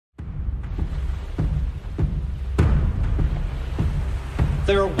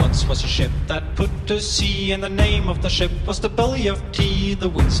There once was a ship that put to sea, and the name of the ship was the Belly of Tea. The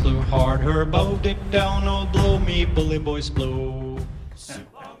winds blew hard, her bow dipped down. Oh, blow me, bully boys, blow. Safe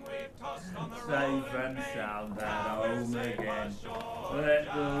and sound at home again. Let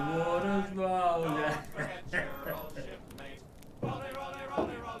the waters roll.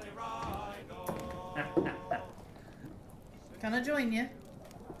 Can I join you?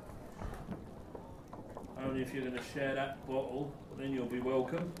 Only if you're going to share that bottle, then you'll be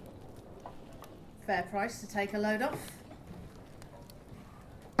welcome. Fair price to take a load off.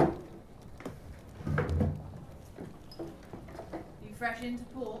 You fresh into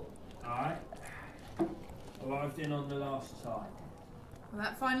port? Aye. Arrived in on the last tide. Well,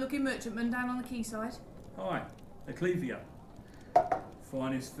 that fine looking merchantman down on the quayside? Aye, Ecclevia.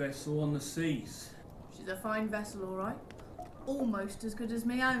 Finest vessel on the seas. She's a fine vessel, all right. Almost as good as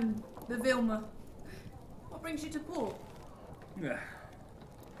me own, the Vilma. What brings you to port?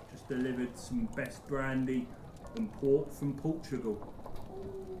 Just delivered some best brandy and port from Portugal.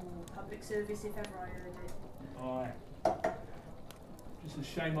 Ooh, public service if ever I heard it. Aye. Just a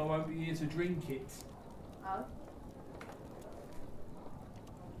shame I won't be here to drink it. Oh?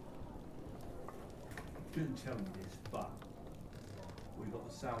 Shouldn't tell you this, but we've got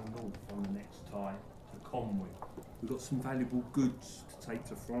to sail north on the next tide to Conwy. We've got some valuable goods to take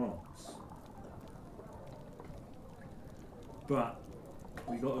to France. But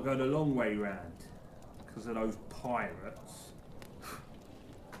we've got to go the long way round because of those pirates.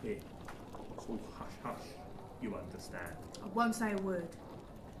 Here, it's all hush hush, you understand. I won't say a word.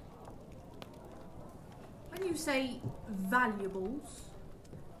 When you say valuables,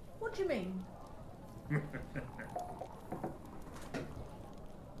 what do you mean?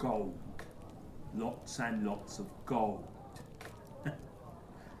 Gold. Lots and lots of gold. But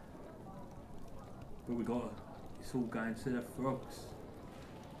we got to, it's all going to the frogs.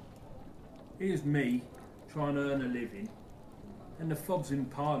 Here's me trying to earn a living, and the frogs in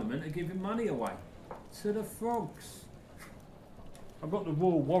Parliament are giving money away to the frogs. I've got the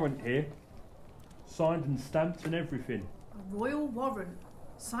royal warrant here, signed and stamped and everything. A royal warrant,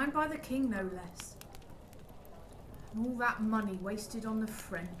 signed by the king no less. And all that money wasted on the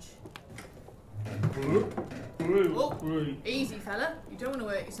French. Oh, easy fella, you don't want to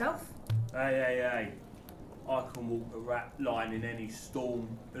hurt yourself. Hey. I can walk the rat line in any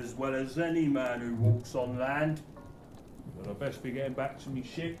storm as well as any man who walks on land. But I'd best be getting back to me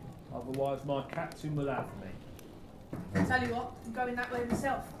ship, otherwise my captain will have me. I'll tell you what, I'm going that way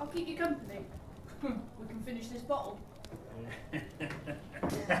myself. I'll keep you company. We can finish this bottle.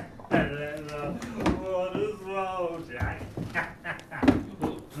 What is wrong, Jack?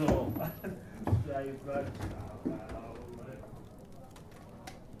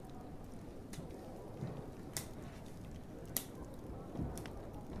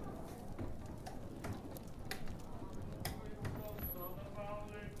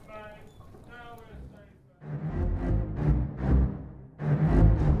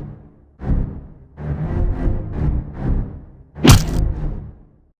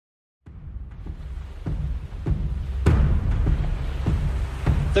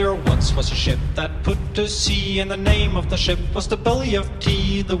 There once was a ship that put to sea, and the name of the ship was the Belly of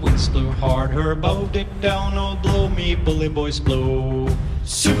Tea. The winds blew hard, her bow dipped down. Oh, blow me, bully boys, blow.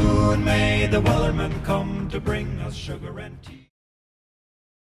 Soon may the wellerman come to bring us sugar and tea.